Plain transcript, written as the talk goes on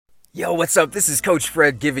Yo, what's up? This is Coach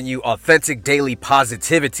Fred giving you authentic daily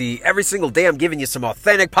positivity. Every single day I'm giving you some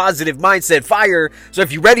authentic positive mindset fire. So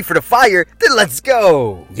if you're ready for the fire, then let's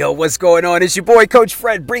go. Yo, what's going on? It's your boy Coach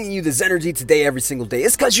Fred bringing you this energy today every single day.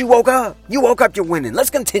 It's because you woke up. You woke up, you're winning. Let's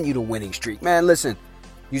continue the winning streak. Man, listen,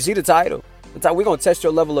 you see the title? We're going to test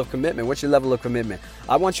your level of commitment. What's your level of commitment?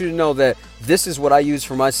 I want you to know that this is what I use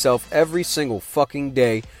for myself every single fucking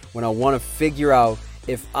day when I want to figure out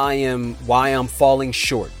why I'm falling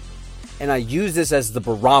short. And I use this as the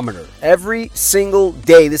barometer. Every single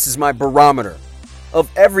day, this is my barometer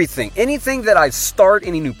of everything. Anything that I start,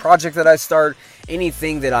 any new project that I start,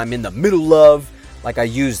 anything that I'm in the middle of, like I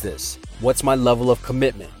use this. What's my level of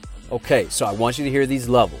commitment? Okay, so I want you to hear these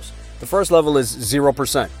levels. The first level is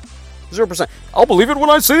 0%. 0%. I'll believe it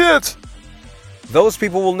when I see it. Those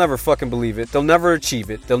people will never fucking believe it. They'll never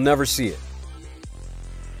achieve it. They'll never see it.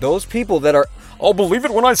 Those people that are, I'll believe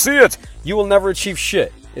it when I see it, you will never achieve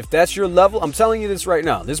shit. If that's your level, I'm telling you this right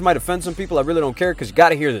now. This might offend some people. I really don't care because you got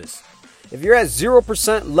to hear this. If you're at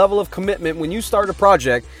 0% level of commitment when you start a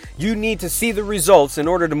project, you need to see the results in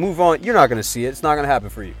order to move on. You're not going to see it. It's not going to happen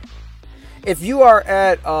for you. If you are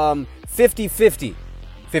at 50-50,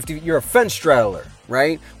 you're a fence straddler,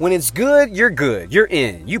 right? When it's good, you're good. You're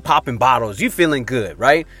in. You popping bottles. You feeling good,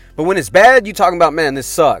 right? But when it's bad, you talking about, man, this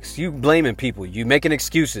sucks. You blaming people. You making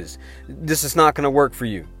excuses. This is not going to work for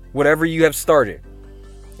you. Whatever you have started.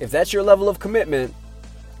 If that's your level of commitment,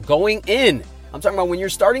 going in, I'm talking about when you're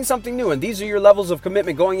starting something new, and these are your levels of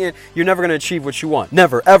commitment going in, you're never going to achieve what you want.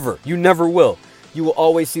 Never, ever. You never will. You will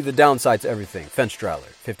always see the downside to everything. Fence straddler,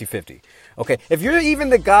 50-50. Okay, if you're even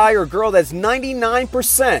the guy or girl that's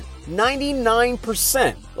 99%,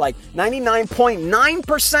 like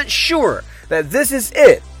 99.9% sure that this is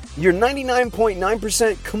it, you're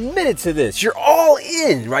 99.9% committed to this. You're all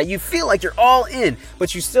in, right? You feel like you're all in,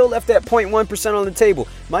 but you still left that 0.1% on the table.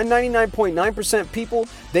 My 99.9% people,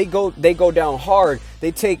 they go down hard.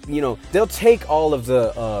 They take, they'll take all of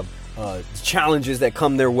the challenges that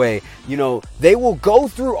come their way. They will go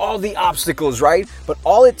through all the obstacles, right? But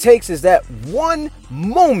all it takes is that one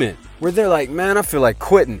moment where they're like, man, I feel like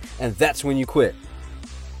quitting. And that's when you quit.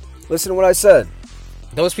 Listen to what I said.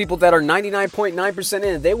 Those people that are 99.9%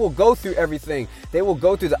 in, they will go through everything. They will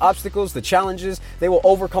go through the obstacles, the challenges. They will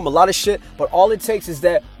overcome a lot of shit. But all it takes is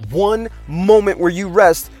that one moment where you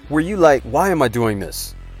rest, where you like, why am I doing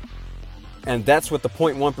this? And that's what the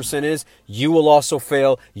 0.1% is. You will also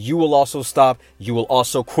fail. You will also stop. You will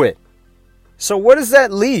also quit. So what does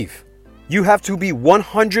that leave? You have to be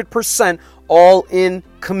 100% all in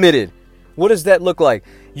committed. What does that look like?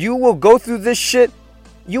 You will go through this shit.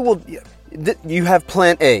 You have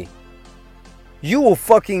plan A. You will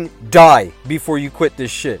fucking die before you quit this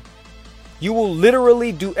shit. You will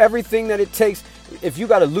literally do everything that it takes. If you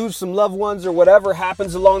got to lose some loved ones or whatever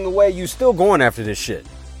happens along the way, you still going after this shit.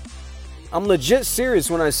 I'm legit serious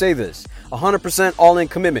when I say this. 100% all in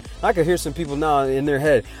commitment. I could hear some people now in their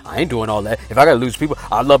head, I ain't doing all that. If I got to lose people,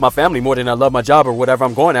 I love my family more than I love my job or whatever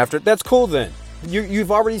I'm going after. That's cool then.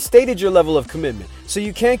 You've already stated your level of commitment. So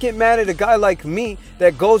you can't get mad at a guy like me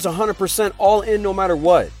that goes 100% all in no matter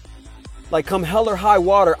what. Like come hell or high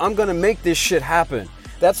water, I'm going to make this shit happen.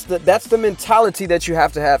 That's the mentality that you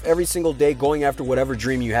have to have every single day going after whatever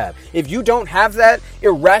dream you have. If you don't have that,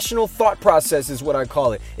 irrational thought process is what I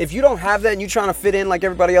call it. If you don't have that and you're trying to fit in like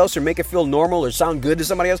everybody else or make it feel normal or sound good to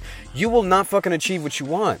somebody else, you will not fucking achieve what you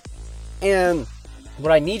want. And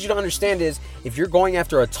what I need you to understand is if you're going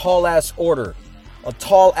after a tall ass order, a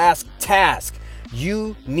tall ass task,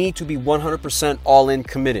 you need to be 100% all in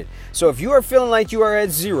committed. So if you are feeling like you are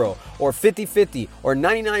at 0 or 50-50 or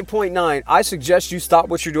 99.9, I suggest you stop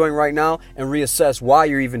what you're doing right now and reassess why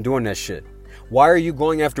you're even doing that shit. Why are you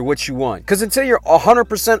going after what you want? Because until you're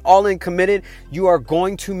 100% all in committed, you are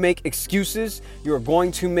going to make excuses. You're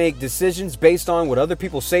going to make decisions based on what other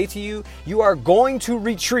people say to you. You are going to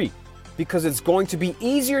retreat. Because it's going to be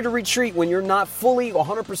easier to retreat when you're not fully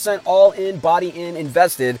 100% all in, body in,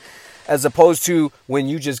 invested, as opposed to when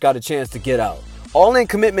you just got a chance to get out. All in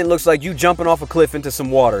commitment looks like you jumping off a cliff into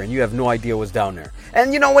some water and you have no idea what's down there.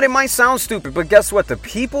 And you know what? It might sound stupid, but guess what? The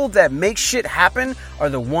people that make shit happen are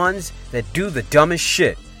the ones that do the dumbest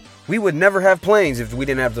shit. We would never have planes if we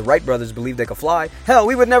didn't have the Wright brothers believe they could fly. Hell,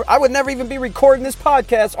 I would never even be recording this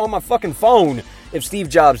podcast on my fucking phone if Steve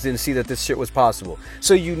Jobs didn't see that this shit was possible.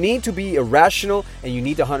 So you need to be irrational and you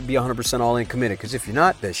need to be 100% all in committed. Because if you're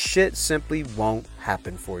not, the shit simply won't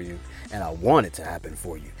happen for you. And I want it to happen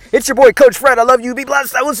for you. It's your boy, Coach Fred. I love you. Be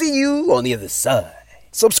blessed. I will see you on the other side.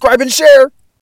 Subscribe and share.